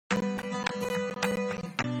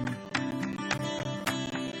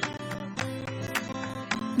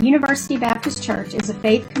University Baptist Church is a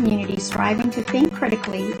faith community striving to think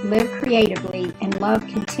critically, live creatively, and love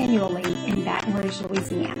continually in Baton Rouge,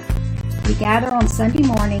 Louisiana. We gather on Sunday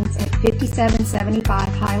mornings at 5775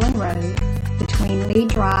 Highland Road between Lee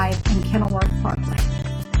Drive and Kenilworth Parkway.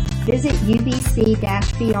 Visit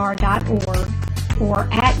ubc-br.org or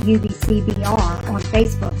at UBCBR on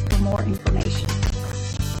Facebook for more information.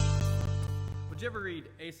 Would you ever read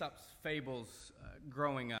Aesop's fables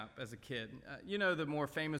growing up as a kid? You know the more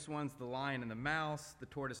famous ones, the lion and the mouse, the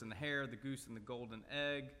tortoise and the hare, the goose and the golden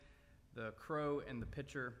egg, the crow and the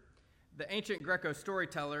pitcher. The ancient Greco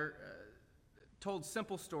storyteller told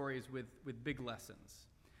simple stories with big lessons.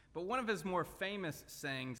 But one of his more famous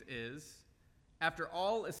sayings is, "After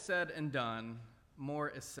all is said and done, more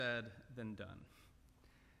is said than done."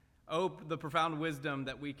 Oh, the profound wisdom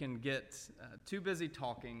that we can get too busy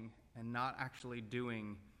talking and not actually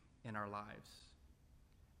doing in our lives.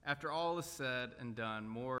 After all is said and done,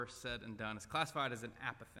 more said and done is classified as an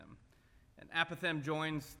apothegm. An apothegm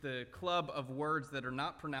joins the club of words that are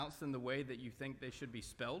not pronounced in the way that you think they should be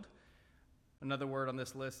spelled. Another word on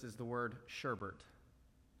this list is the word sherbet.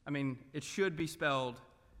 I mean, it should be spelled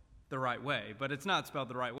the right way, but it's not spelled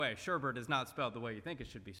the right way. Sherbet is not spelled the way you think it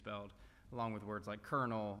should be spelled, along with words like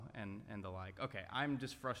kernel and the like. Okay, I'm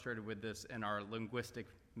just frustrated with this, and our linguistic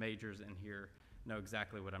majors in here know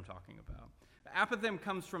exactly what I'm talking about. Apothegm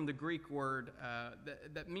comes from the Greek word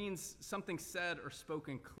that means something said or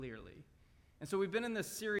spoken clearly. And so we've been in this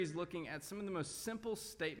series looking at some of the most simple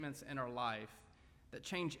statements in our life that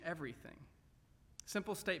change everything.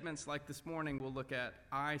 Simple statements like this morning we'll look at,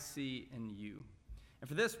 I see in you. And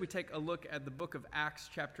for this, we take a look at the book of Acts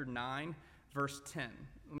chapter 9, verse 10.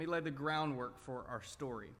 Let me lay the groundwork for our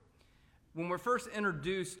story. When we're first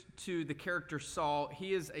introduced to the character Saul,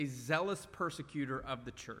 he is a zealous persecutor of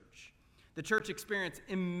the church. The church experienced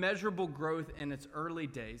immeasurable growth in its early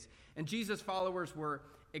days, and Jesus' followers were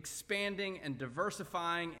expanding and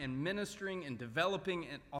diversifying and ministering and developing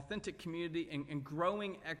an authentic community and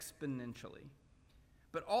growing exponentially.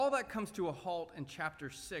 But all that comes to a halt in chapter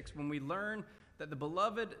 6 when we learn that the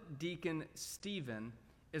beloved deacon Stephen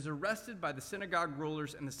is arrested by the synagogue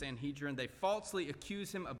rulers and the Sanhedrin. They falsely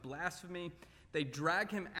accuse him of blasphemy. They drag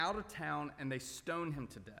him out of town and they stone him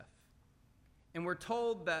to death. And we're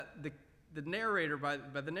told that the narrator, by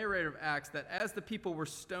the narrator of Acts, that as the people were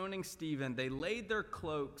stoning Stephen, they laid their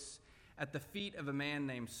cloaks at the feet of a man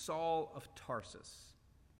named Saul of Tarsus.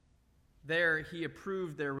 There he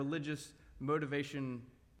approved their religious motivation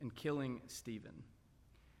in killing Stephen.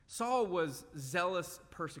 Saul was zealous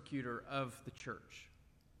persecutor of the church,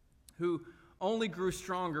 who only grew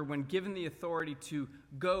stronger when given the authority to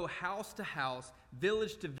go house to house,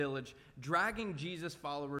 village to village, dragging Jesus'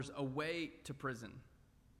 followers away to prison,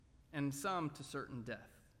 and some to certain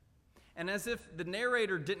death. And as if the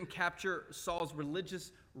narrator didn't capture Saul's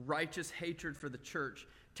religious, righteous hatred for the church,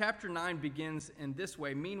 chapter 9 begins in this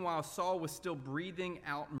way. Meanwhile, Saul was still breathing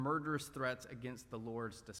out murderous threats against the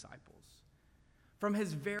Lord's disciples. From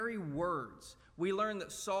his very words, we learn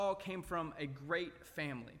that Saul came from a great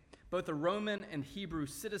family, both a Roman and Hebrew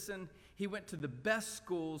citizen. He went to the best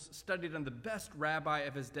schools, studied under the best rabbi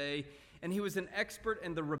of his day, and he was an expert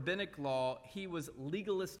in the rabbinic law. He was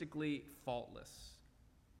legalistically faultless.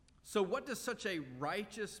 So what does such a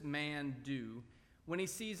righteous man do when he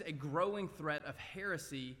sees a growing threat of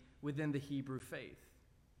heresy within the Hebrew faith?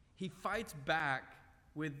 He fights back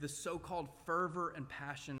with the so-called fervor and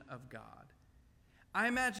passion of God. I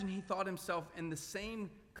imagine he thought himself in the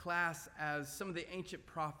same class as some of the ancient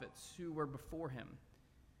prophets who were before him.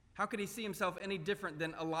 How could he see himself any different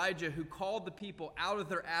than Elijah, who called the people out of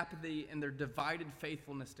their apathy and their divided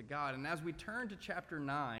faithfulness to God? And as we turn to chapter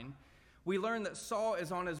 9, we learn that Saul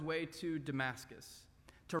is on his way to Damascus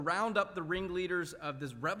to round up the ringleaders of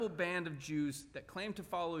this rebel band of Jews that claimed to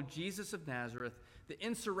follow Jesus of Nazareth, the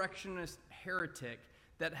insurrectionist heretic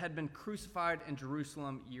that had been crucified in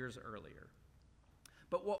Jerusalem years earlier.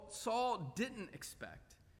 But what Saul didn't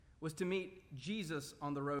expect was to meet Jesus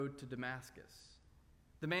on the road to Damascus.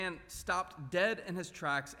 The man stopped dead in his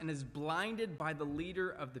tracks and is blinded by the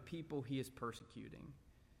leader of the people he is persecuting.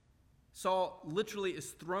 Saul literally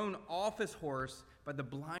is thrown off his horse by the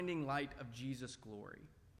blinding light of Jesus' glory.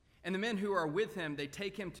 And the men who are with him, they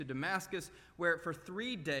take him to Damascus, where for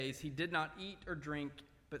 3 days he did not eat or drink,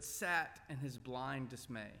 but sat in his blind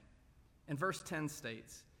dismay. And verse 10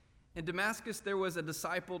 states, in Damascus there was a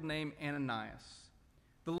disciple named Ananias.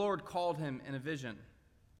 The Lord called him in a vision,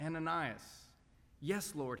 Ananias.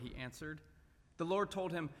 Yes, Lord, he answered. The Lord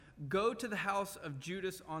told him, go to the house of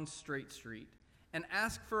Judas on Straight Street and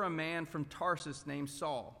ask for a man from Tarsus named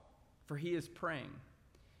Saul, for he is praying.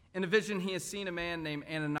 In a vision, he has seen a man named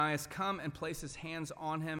Ananias come and place his hands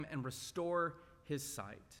on him and restore his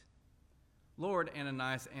sight. Lord,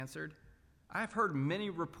 Ananias answered, I have heard many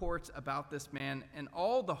reports about this man and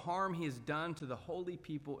all the harm he has done to the holy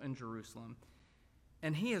people in Jerusalem.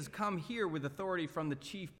 And he has come here with authority from the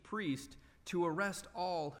chief priest to arrest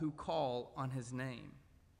all who call on his name.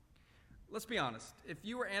 Let's be honest. If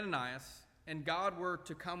you were Ananias and God were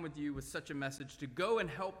to come with you with such a message to go and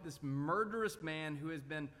help this murderous man who has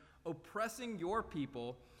been oppressing your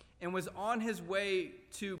people and was on his way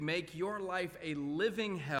to make your life a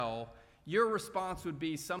living hell, your response would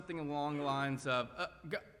be something along the lines of,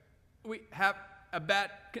 we have a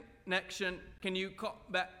bad connection. Can you call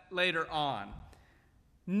back later on?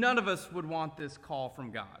 None of us would want this call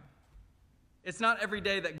from God. It's not every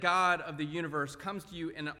day that God of the universe comes to you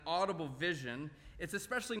in an audible vision. It's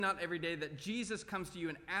especially not every day that Jesus comes to you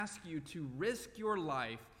and asks you to risk your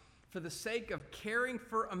life for the sake of caring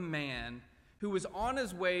for a man who was on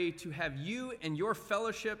his way to have you and your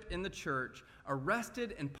fellowship in the church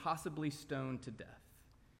arrested and possibly stoned to death.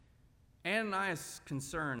 Ananias'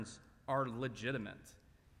 concerns are legitimate.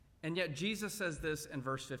 And yet Jesus says this in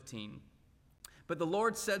verse 15. But the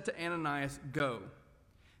Lord said to Ananias, go.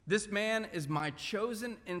 This man is my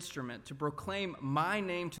chosen instrument to proclaim my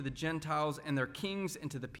name to the Gentiles and their kings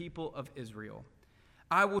and to the people of Israel.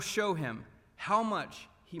 I will show him how much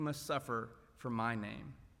he must suffer for my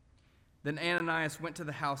name. Then Ananias went to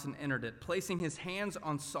the house and entered it. Placing his hands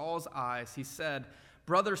on Saul's eyes, he said,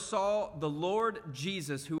 Brother Saul, the Lord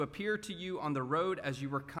Jesus, who appeared to you on the road as you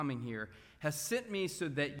were coming here, has sent me so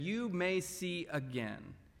that you may see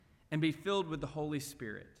again and be filled with the Holy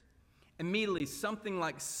Spirit. Immediately, something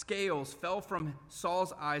like scales fell from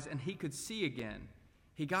Saul's eyes, and he could see again.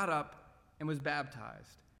 He got up and was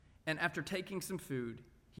baptized, and after taking some food,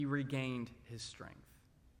 he regained his strength.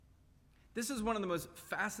 This is one of the most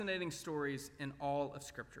fascinating stories in all of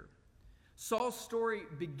Scripture. Saul's story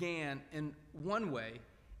began in one way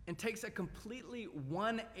and takes a completely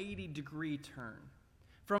 180-degree turn.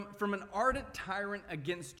 From an ardent tyrant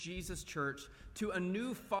against Jesus' church to a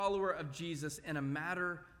new follower of Jesus in a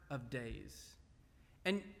matter of days.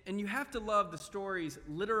 And you have to love the story's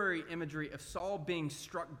literary imagery of Saul being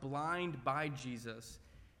struck blind by Jesus.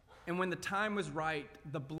 And when the time was right,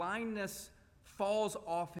 the blindness falls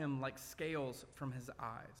off him like scales from his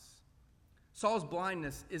eyes. Saul's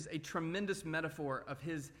blindness is a tremendous metaphor of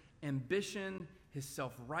his ambition, his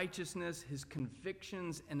self-righteousness, his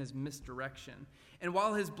convictions, and his misdirection. And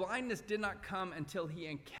while his blindness did not come until he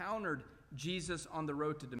encountered Jesus on the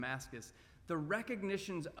road to Damascus, the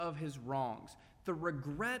recognitions of his wrongs, the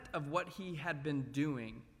regret of what he had been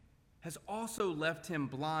doing, has also left him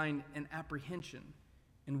blind in apprehension,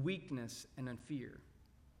 in weakness, and in fear.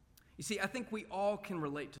 You see, I think we all can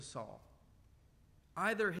relate to Saul,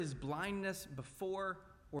 either his blindness before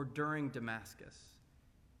or during Damascus.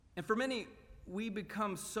 And for many, we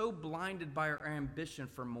become so blinded by our ambition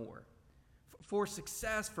for more, for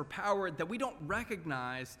success, for power, that we don't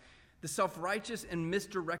recognize the self-righteous and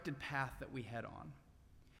misdirected path that we head on.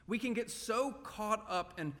 We can get so caught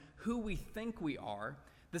up in who we think we are,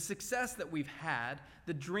 the success that we've had,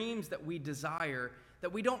 the dreams that we desire,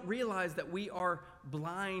 that we don't realize that we are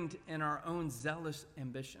blind in our own zealous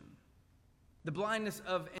ambition. The blindness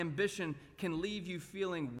of ambition can leave you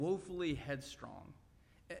feeling woefully headstrong,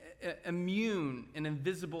 immune and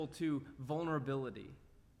invisible to vulnerability,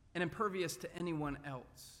 and impervious to anyone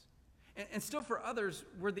else. And still for others,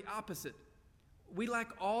 we're the opposite. We lack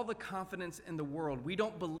all the confidence in the world. We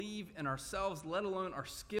don't believe in ourselves, let alone our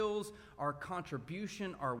skills, our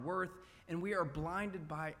contribution, our worth, and we are blinded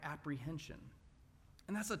by apprehension.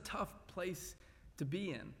 And that's a tough place to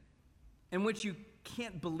be in which you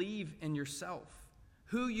can't believe in yourself,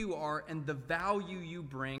 who you are, and the value you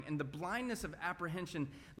bring. And the blindness of apprehension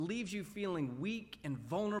leaves you feeling weak and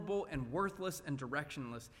vulnerable and worthless and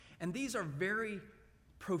directionless. And these are very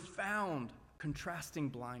profound, contrasting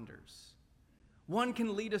blinders. One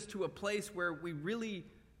can lead us to a place where we really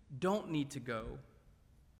don't need to go,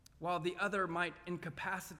 while the other might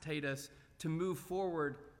incapacitate us to move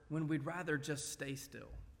forward when we'd rather just stay still.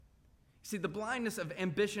 See, the blindness of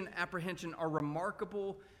ambition, apprehension are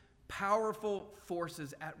remarkable, powerful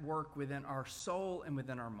forces at work within our soul and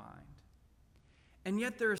within our mind. And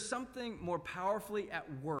yet there is something more powerfully at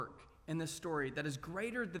work in this story that is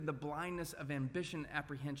greater than the blindness of ambition and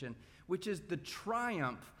apprehension, which is the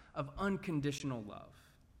triumph of unconditional love.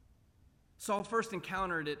 Saul first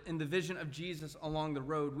encountered it in the vision of Jesus along the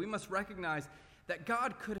road. We must recognize that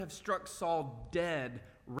God could have struck Saul dead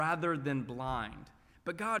rather than blind,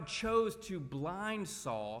 but God chose to blind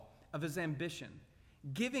Saul of his ambition.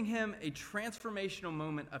 giving him a transformational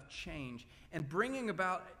moment of change and bringing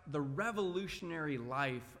about the revolutionary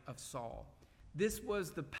life of Saul. This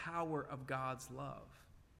was the power of God's love.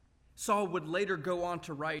 Saul would later go on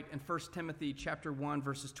to write in 1 Timothy chapter 1,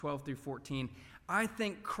 verses 12 through 14, "I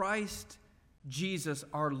thank Christ Jesus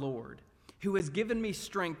our Lord, who has given me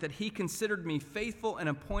strength that he considered me faithful and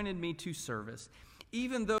appointed me to service.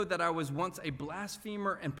 Even though that I was once a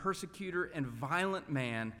blasphemer and persecutor and violent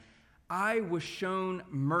man, I was shown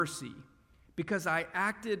mercy because I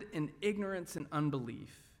acted in ignorance and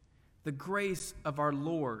unbelief. The grace of our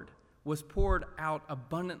Lord was poured out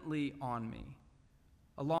abundantly on me,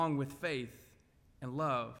 along with faith and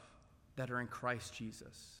love that are in Christ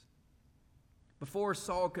Jesus." Before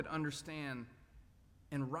Saul could understand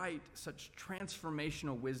and write such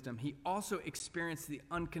transformational wisdom, he also experienced the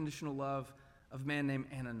unconditional love of a man named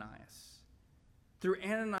Ananias. Through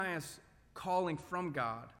Ananias' calling from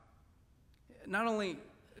God, not only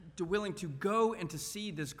willing to go and to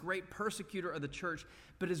see this great persecutor of the church,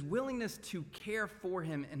 but his willingness to care for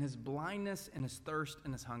him in his blindness and his thirst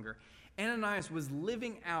and his hunger. Ananias was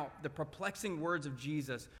living out the perplexing words of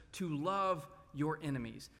Jesus to love your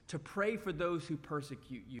enemies, to pray for those who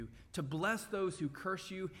persecute you, to bless those who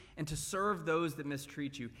curse you, and to serve those that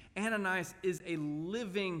mistreat you. Ananias is a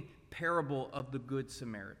living parable of the Good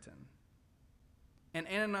Samaritan. And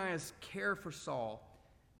Ananias' care for Saul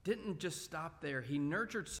didn't just stop there. He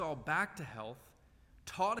nurtured Saul back to health,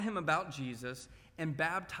 taught him about Jesus, and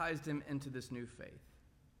baptized him into this new faith.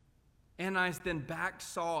 Ananias then backed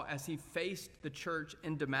Saul as he faced the church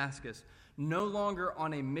in Damascus, no longer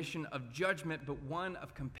on a mission of judgment, but one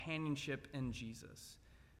of companionship in Jesus.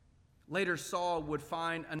 Later, Saul would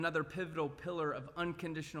find another pivotal pillar of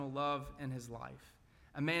unconditional love in his life,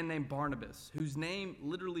 a man named Barnabas, whose name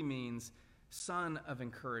literally means son of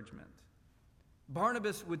encouragement.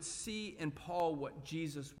 Barnabas would see in Paul what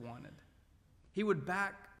Jesus wanted. He would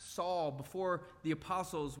back Saul before the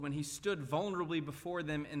apostles when he stood vulnerably before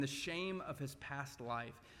them in the shame of his past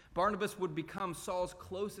life. Barnabas would become Saul's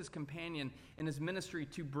closest companion in his ministry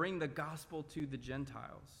to bring the gospel to the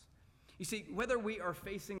Gentiles. You see, whether we are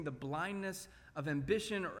facing the blindness of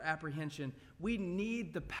ambition or apprehension, we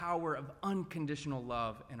need the power of unconditional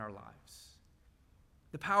love in our lives.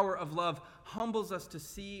 The power of love humbles us to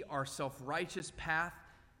see our self-righteous path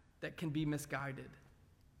that can be misguided,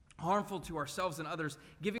 harmful to ourselves and others,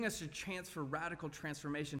 giving us a chance for radical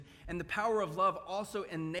transformation. And the power of love also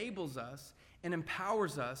enables us and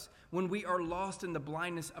empowers us when we are lost in the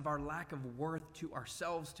blindness of our lack of worth to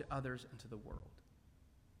ourselves, to others, and to the world.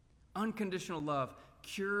 Unconditional love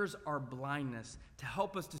cures our blindness to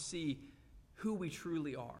help us to see who we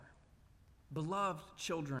truly are, beloved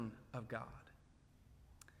children of God.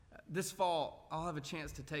 This fall, I'll have a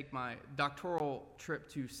chance to take my doctoral trip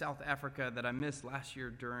to South Africa that I missed last year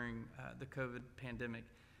during the COVID pandemic.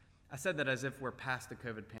 I said that as if we're past the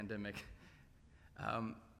COVID pandemic.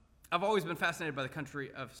 I've always been fascinated by the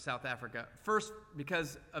country of South Africa. First,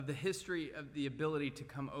 because of the history of the ability to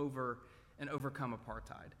come over and overcome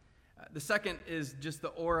apartheid. The second is just the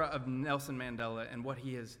aura of Nelson Mandela and what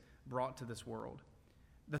he has brought to this world.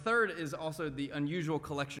 The third is also the unusual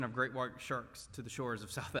collection of great white sharks to the shores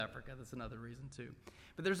of South Africa. That's another reason too.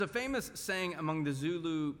 But there's a famous saying among the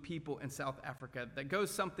Zulu people in South Africa that goes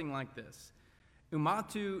something like this: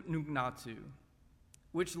 Umatu Nugnatu,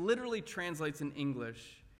 which literally translates in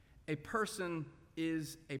English, a person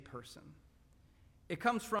is a person. It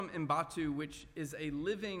comes from Mbatu, which is a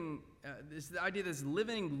living, is the idea of this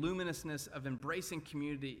living luminousness of embracing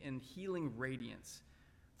community and healing radiance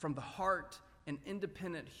from the heart and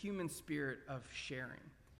independent human spirit of sharing.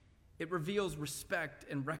 It reveals respect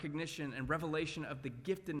and recognition and revelation of the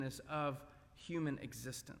giftedness of human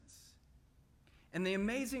existence. And the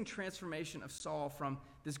amazing transformation of Saul from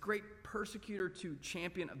this great persecutor to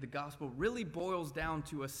champion of the gospel really boils down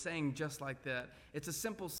to a saying just like that. It's a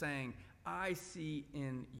simple saying: I see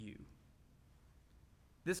in you.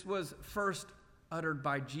 This was first uttered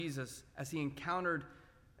by Jesus as he encountered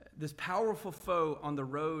this powerful foe on the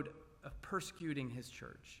road of persecuting his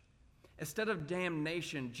church. Instead of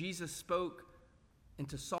damnation, Jesus spoke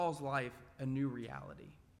into Saul's life a new reality.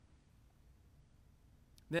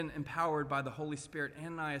 Then, empowered by the Holy Spirit,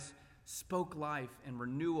 Ananias spoke life and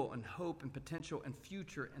renewal and hope and potential and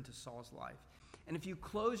future into Saul's life. And if you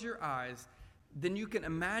close your eyes, then you can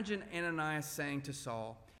imagine Ananias saying to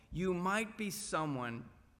Saul, you might be someone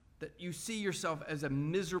that you see yourself as a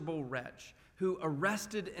miserable wretch who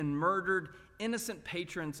arrested and murdered innocent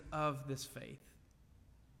patrons of this faith.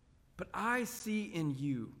 But I see in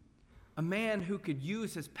you a man who could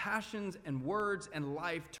use his passions and words and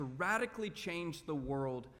life to radically change the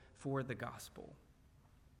world for the gospel.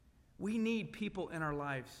 We need people in our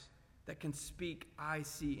lives that can speak I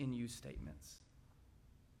see in you statements.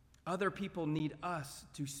 Other people need us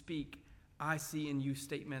to speak I see in you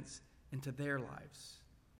statements into their lives.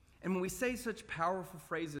 And when we say such powerful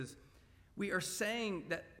phrases, we are saying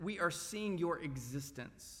that we are seeing your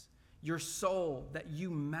existence, your soul, that you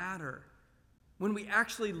matter. When we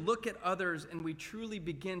actually look at others and we truly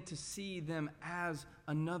begin to see them as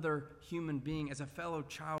another human being, as a fellow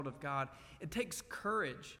child of God, it takes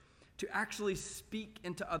courage to actually speak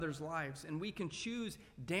into others' lives. And we can choose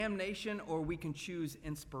damnation or we can choose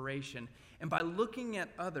inspiration. And by looking at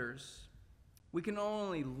others, we can not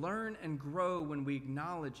only learn and grow when we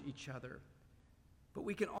acknowledge each other, but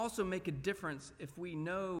we can also make a difference if we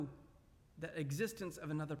know that existence of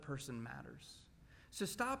another person matters. So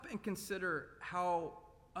stop and consider how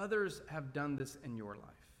others have done this in your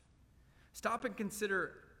life. Stop and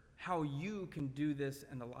consider how you can do this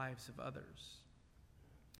in the lives of others.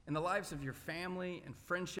 In the lives of your family and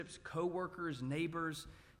friendships, co-workers, neighbors,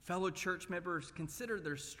 fellow church members, consider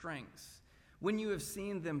their strengths. When you have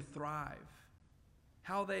seen them thrive,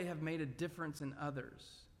 how they have made a difference in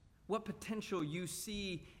others, what potential you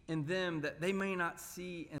see in them that they may not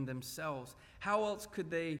see in themselves. How else could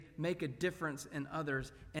they make a difference in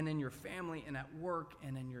others and in your family and at work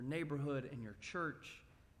and in your neighborhood and your church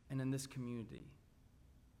and in this community?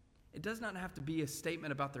 It does not have to be a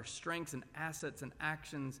statement about their strengths and assets and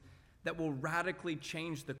actions that will radically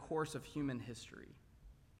change the course of human history.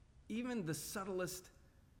 Even the subtlest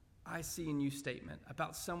I see in you statement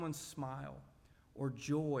about someone's smile or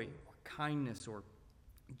joy or kindness or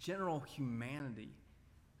general humanity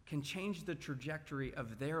can change the trajectory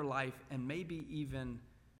of their life and maybe even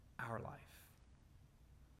our life.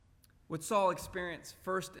 What Saul experienced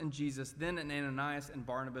first in Jesus, then in Ananias and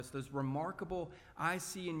Barnabas, those remarkable I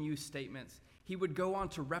see in you statements, he would go on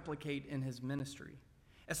to replicate in his ministry.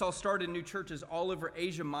 As Saul started new churches all over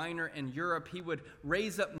Asia Minor and Europe, he would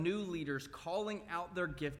raise up new leaders, calling out their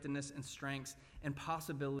giftedness and strengths and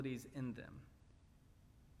possibilities in them.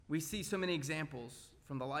 We see so many examples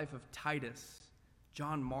from the life of Titus,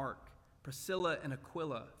 John Mark, Priscilla and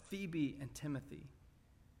Aquila, Phoebe and Timothy.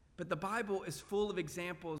 But the Bible is full of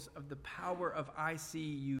examples of the power of I see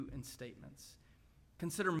you in statements.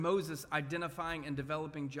 Consider Moses identifying and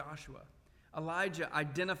developing Joshua, Elijah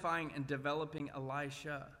identifying and developing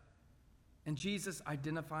Elisha, and Jesus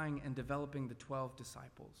identifying and developing the 12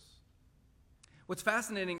 disciples. What's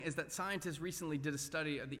fascinating is that scientists recently did a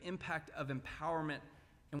study of the impact of empowerment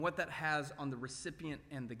and what that has on the recipient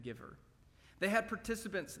and the giver. They had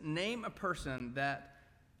participants name a person that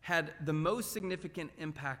had the most significant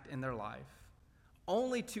impact in their life,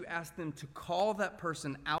 only to ask them to call that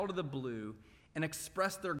person out of the blue and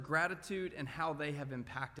express their gratitude and how they have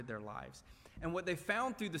impacted their lives. And what they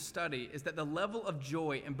found through the study is that the level of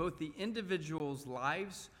joy in both the individuals'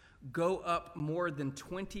 lives go up more than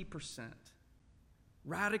 20%,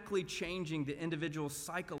 radically changing the individual's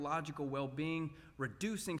psychological well-being,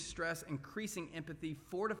 reducing stress, increasing empathy,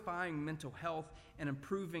 fortifying mental health, and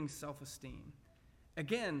improving self-esteem.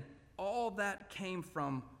 Again, all that came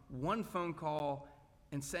from one phone call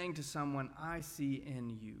and saying to someone, I see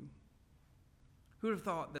in you. Who would have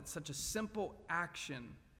thought that such a simple action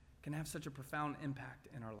can have such a profound impact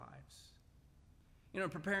in our lives? You know,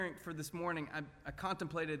 preparing for this morning, I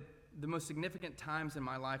contemplated the most significant times in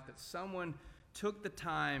my life that someone took the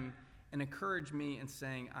time and encouraged me in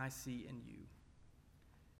saying, I see in you.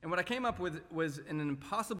 And what I came up with was an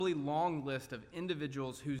impossibly long list of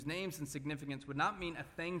individuals whose names and significance would not mean a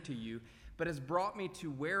thing to you, but has brought me to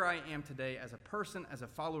where I am today as a person, as a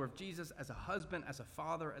follower of Jesus, as a husband, as a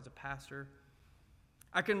father, as a pastor.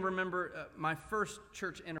 I can remember my first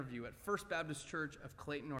church interview at First Baptist Church of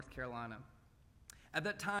Clayton, North Carolina. At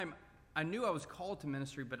that time, I knew I was called to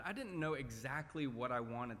ministry, but I didn't know exactly what I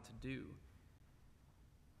wanted to do.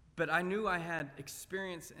 But I knew I had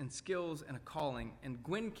experience and skills and a calling, and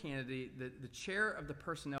Gwen Kennedy, the chair of the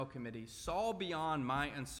personnel committee, saw beyond my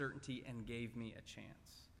uncertainty and gave me a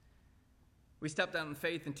chance. We stepped out in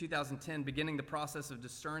faith in 2010, beginning the process of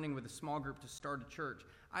discerning with a small group to start a church.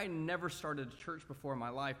 I had never started a church before in my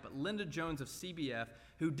life, but Linda Jones of CBF,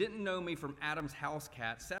 who didn't know me from Adam's House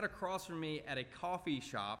Cat, sat across from me at a coffee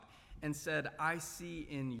shop and said, I see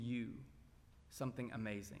in you something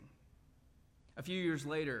amazing. A few years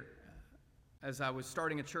later, as I was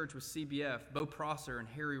starting a church with CBF, Bo Prosser and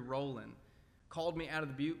Harry Rowland called me out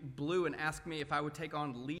of the blue and asked me if I would take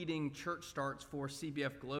on leading church starts for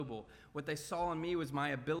CBF Global. What they saw in me was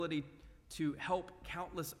my ability to help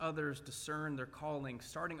countless others discern their calling,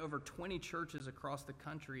 starting over 20 churches across the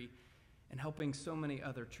country and helping so many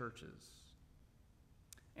other churches.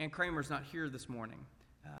 Ann Kramer's not here this morning,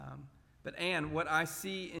 But Anne, what I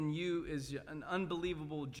see in you is an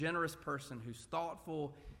unbelievable, generous person who's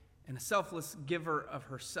thoughtful and a selfless giver of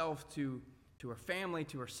herself to her family,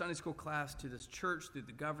 to her Sunday school class, to this church, through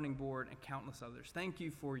the governing board, and countless others. Thank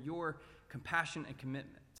you for your compassion and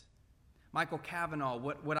commitment. Michael Cavanaugh,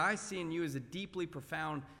 what I see in you is a deeply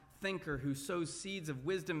profound thinker who sows seeds of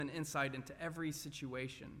wisdom and insight into every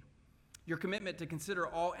situation. Your commitment to consider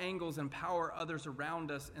all angles and empower others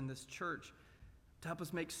around us in this church to help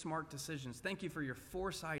us make smart decisions. Thank you for your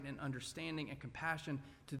foresight and understanding and compassion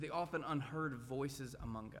to the often unheard voices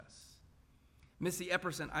among us. Missy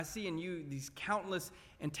Epperson, I see in you these countless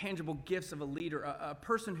and tangible gifts of a leader, a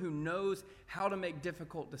person who knows how to make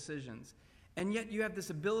difficult decisions. And yet you have this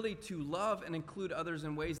ability to love and include others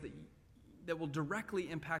in ways that will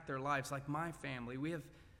directly impact their lives, like my family. We have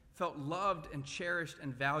felt loved and cherished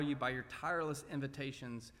and valued by your tireless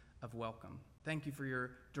invitations of welcome. Thank you for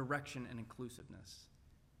your direction and inclusiveness.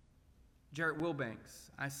 Jarrett Wilbanks,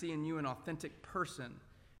 I see in you an authentic person,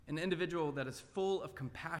 an individual that is full of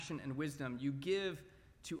compassion and wisdom. You give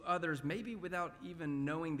to others maybe without even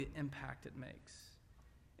knowing the impact it makes.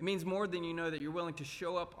 It means more than you know that you're willing to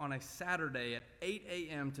show up on a Saturday at 8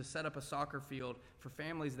 a.m. to set up a soccer field for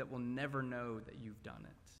families that will never know that you've done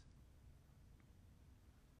it.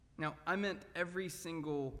 Now, I meant every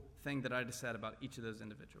single thing that I just said about each of those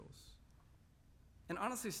individuals. And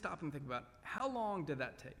honestly, stop and think about, how long did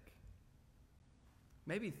that take?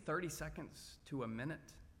 Maybe 30 seconds to a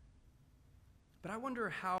minute. But I wonder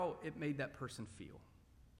how it made that person feel.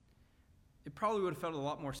 It probably would have felt a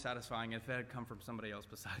lot more satisfying if it had come from somebody else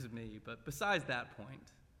besides me. But besides that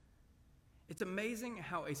point, it's amazing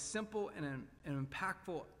how a simple and an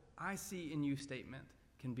impactful "I see in you" statement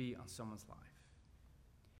can be on someone's life.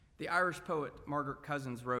 The Irish poet Margaret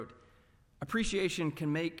Cousins wrote, "Appreciation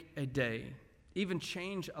can make a day, even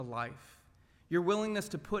change a life. Your willingness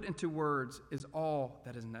to put into words is all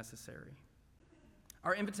that is necessary."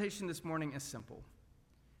 Our invitation this morning is simple.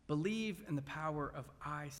 Believe in the power of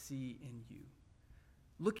 "I see in you."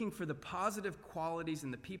 Looking for the positive qualities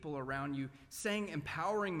in the people around you, saying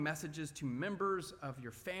empowering messages to members of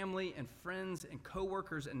your family and friends and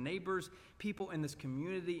coworkers and neighbors, people in this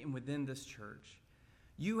community and within this church.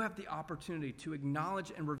 You have the opportunity to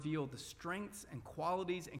acknowledge and reveal the strengths and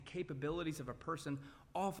qualities and capabilities of a person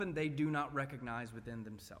often they do not recognize within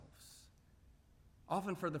themselves.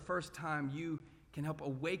 Often for the first time, you can help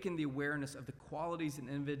awaken the awareness of the qualities an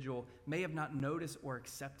individual may have not noticed or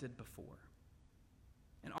accepted before.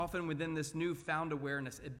 And often within this newfound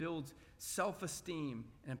awareness, it builds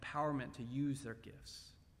self-esteem and empowerment to use their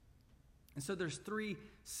gifts. And so there's 3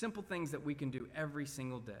 simple things that we can do every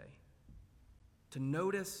single day: to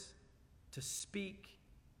notice, to speak,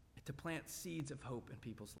 and to plant seeds of hope in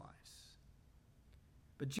people's lives.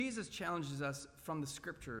 But Jesus challenges us from the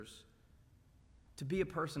scriptures to be a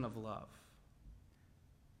person of love.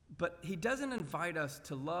 But he doesn't invite us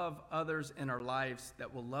to love others in our lives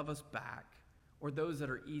that will love us back, or those that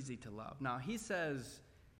are easy to love. Now, he says,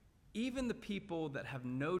 even the people that have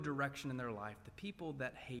no direction in their life, the people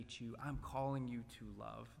that hate you, I'm calling you to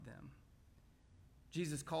love them.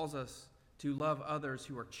 Jesus calls us to love others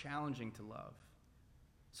who are challenging to love.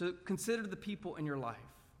 So consider the people in your life,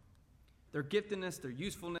 their giftedness, their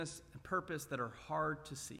usefulness, and purpose that are hard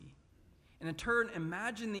to see. And in turn,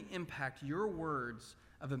 imagine the impact your words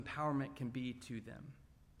of empowerment can be to them.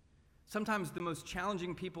 Sometimes the most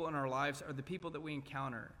challenging people in our lives are the people that we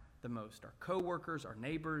encounter the most: our coworkers, our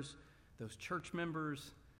neighbors, those church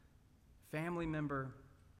members, family member.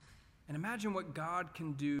 And imagine what God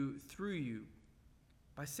can do through you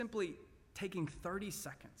by simply taking 30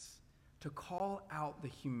 seconds to call out the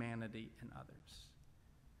humanity in others.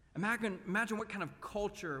 Imagine what kind of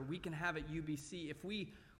culture we can have at UBC if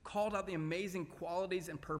we called out the amazing qualities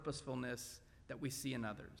and purposefulness that we see in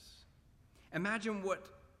others. Imagine what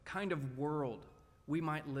kind of world we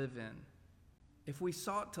might live in if we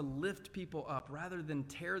sought to lift people up rather than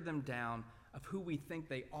tear them down of who we think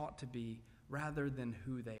they ought to be rather than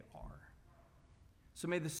who they are. So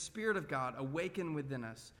may the Spirit of God awaken within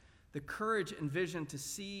us the courage and vision to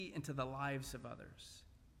see into the lives of others.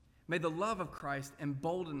 May the love of Christ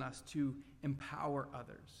embolden us to empower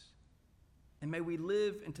others. And may we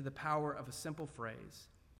live into the power of a simple phrase: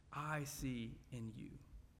 I see in you.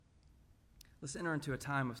 Let's enter into a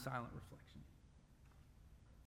time of silent reflection.